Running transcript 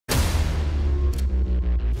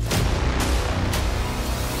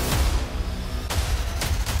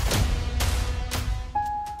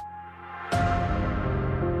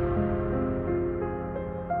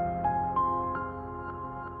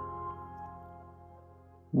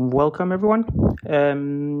Welcome everyone.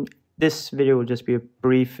 This video will just be a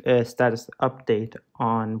brief status update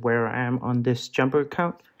on where I am on this jumper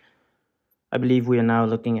account. I believe we are now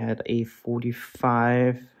looking at a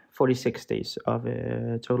 46 days of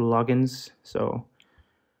total logins. So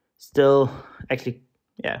still, actually,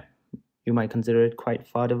 yeah, you might consider it quite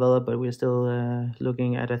far developed, but we're still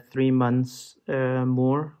looking at a 3 months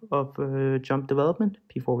more of jump development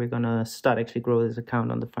before we're gonna start actually grow this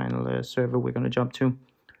account on the final server we're gonna jump to.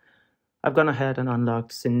 I've gone ahead and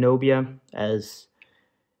unlocked Zenobia as,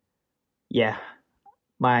 yeah,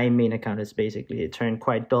 my main account is basically turned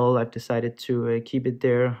quite dull. I've decided to keep it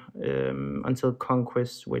there until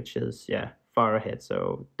Conquest, which is, yeah, far ahead.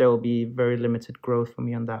 So there will be very limited growth for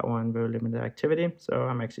me on that one, very limited activity. So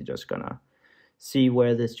I'm actually just gonna see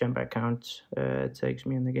where this jump account takes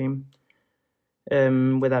me in the game.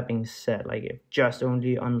 With that being said, like, I've just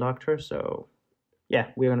only unlocked her, so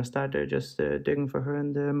yeah, we're gonna start just digging for her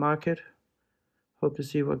in the market. Hope to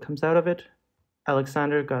see what comes out of it.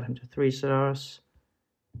 Alexander got him to 3 stars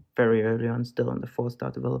very early on, still in the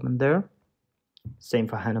 4-star development there. Same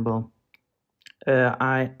for Hannibal.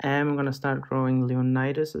 I am gonna start growing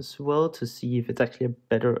Leonidas as well to see if it's actually a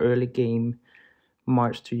better early game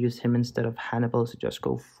March to use him instead of Hannibal, to just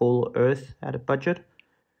go full Earth at a budget.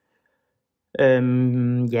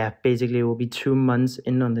 Yeah, basically it will be 2 months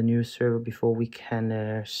in on the new server before we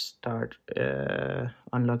can start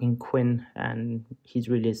unlocking Quinn, and he's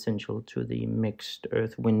really essential to the mixed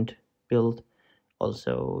Earth Wind build.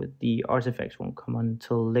 Also, the artifacts won't come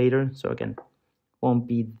until later, so again, won't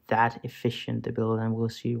be that efficient the build, and we'll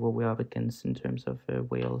see what we're up against in terms of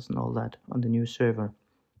whales and all that on the new server.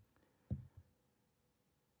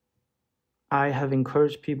 I have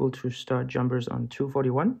encouraged people to start jumpers on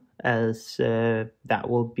 241, as that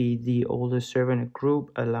will be the oldest server in a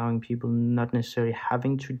group, allowing people not necessarily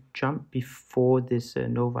having to jump before this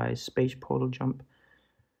Novi space portal jump,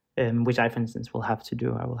 which I, for instance, will have to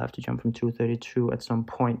do. I will have to jump from 232 at some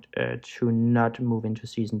point to not move into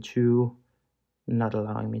Season 2, not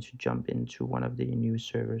allowing me to jump into one of the new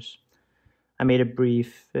servers. I made a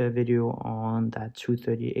brief video on that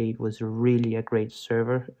 238 was really a great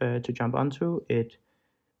server to jump onto. It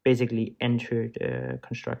basically entered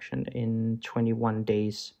construction in 21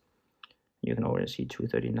 days. You can already see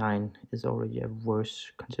 239 is already a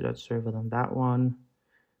worse considered server than that one.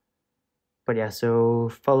 But yeah, so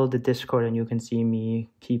follow the Discord and you can see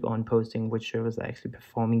me keep on posting which servers are actually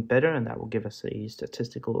performing better, and that will give us a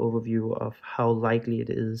statistical overview of how likely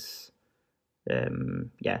it is.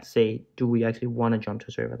 Yeah, say, do we actually want to jump to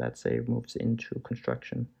a server that, say, moves into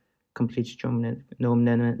construction, completes Gnome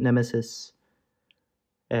Nemesis,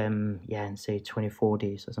 yeah, in say 24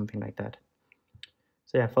 days or something like that.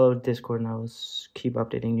 So yeah, follow Discord and I'll keep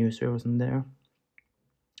updating new servers in there.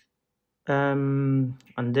 On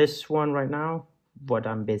this one right now, what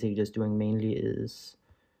I'm basically just doing mainly is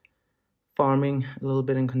farming a little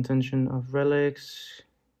bit in contention of relics,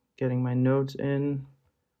 getting my nodes in.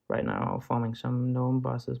 Right now, farming some gnome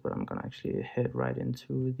bosses, but I'm gonna actually head right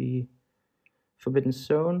into the Forbidden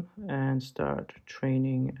Zone and start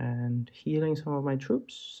training and healing some of my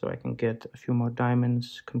troops so I can get a few more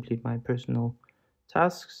diamonds, complete my personal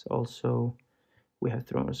tasks. Also, we have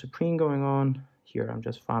Throne of Supreme going on. Here I'm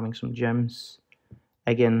just farming some gems.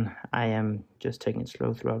 Again, I am just taking it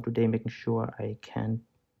slow throughout the day, making sure I can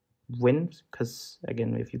win, because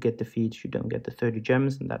again, if you get defeats, you don't get the 30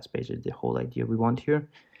 gems, and that's basically the whole idea we want here.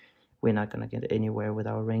 We're not going to get anywhere with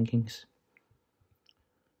our rankings.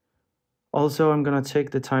 Also, I'm going to take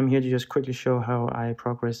the time here to just quickly show how I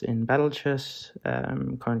progress in battle chess.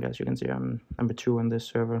 Currently, as you can see, I'm number 2 on this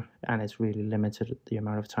server, and it's really limited the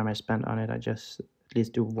amount of time I spend on it. I just at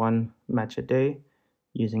least do 1 match a day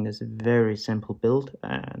using this very simple build,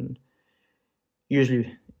 and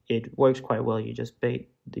usually it works quite well. You just bait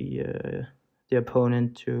the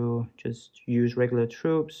opponent to just use regular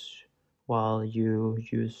troops while you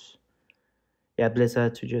use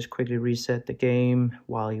Blizzard to just quickly reset the game,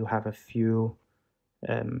 while you have a few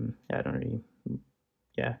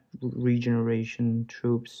regeneration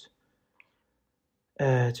troops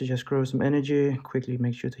to just grow some energy. Quickly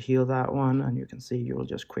make sure to heal that one, and you can see you'll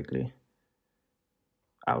just quickly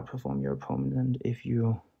outperform your opponent if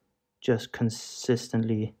you just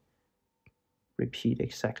consistently repeat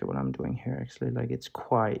exactly what I'm doing here. Actually, like, it's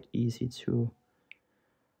quite easy to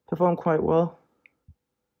perform quite well.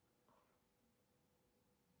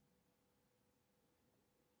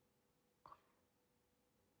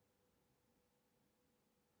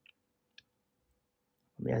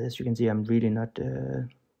 Yeah, as you can see, I'm really not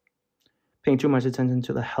paying too much attention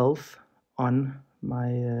to the health on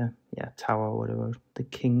my tower, or whatever, the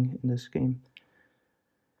king in this game.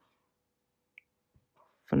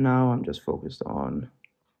 For now, I'm just focused on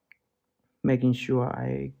making sure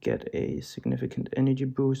I get a significant energy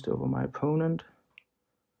boost over my opponent.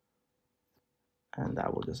 And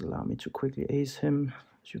that will just allow me to quickly ace him.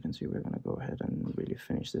 As you can see, we're going to go ahead and really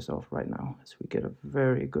finish this off right now, as we get a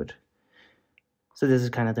very good... So this is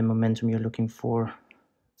kind of the momentum you're looking for,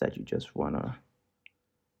 that you just want to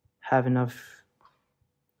have enough,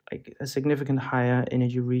 like a significant higher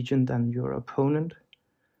energy region than your opponent.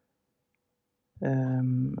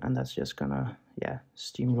 And that's just gonna, yeah,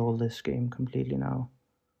 steamroll this game completely now.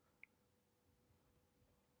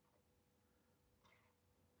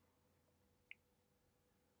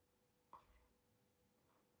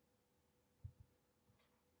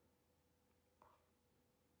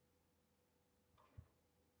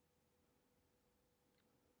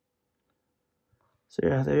 So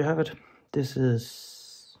yeah, there you have it. This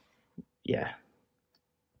is, yeah,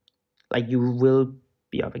 like you will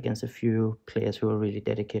be up against a few players who are really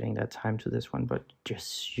dedicating their time to this one, but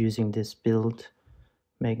just using this build,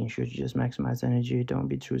 making sure you just maximize energy, don't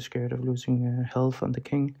be too scared of losing health on the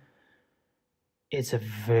king. It's a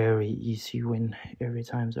very easy win every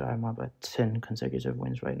time, so I'm up at 10 consecutive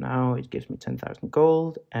wins right now. It gives me 10,000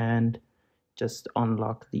 gold and just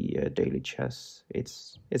unlock the daily chess.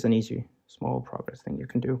 It's an easy, small progress thing you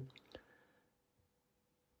can do.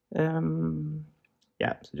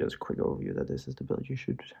 Yeah, so just a quick overview that this is the build you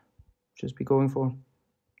should just be going for.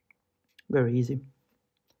 Very easy.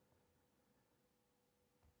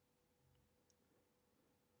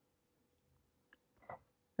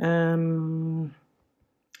 Apart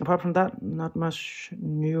from that, not much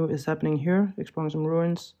new is happening here. Exploring some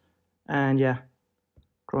ruins, and yeah,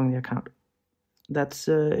 growing the account. That's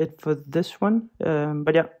it for this one.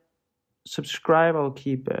 But yeah, subscribe. I'll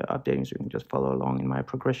keep updating, so you can just follow along in my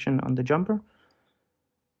progression on the jumper.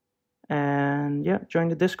 And yeah, join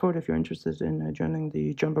the Discord if you're interested in joining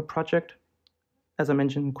the jumper project. As I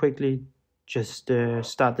mentioned quickly, just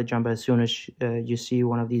start the jumper as soon as you see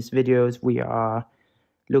one of these videos. We are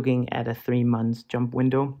looking at a 3-month jump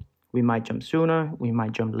window. We might jump sooner, we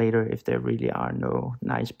might jump later if there really are no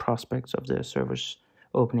nice prospects of the servers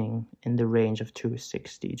opening in the range of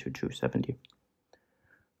 260 to 270.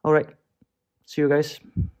 All right, see you guys.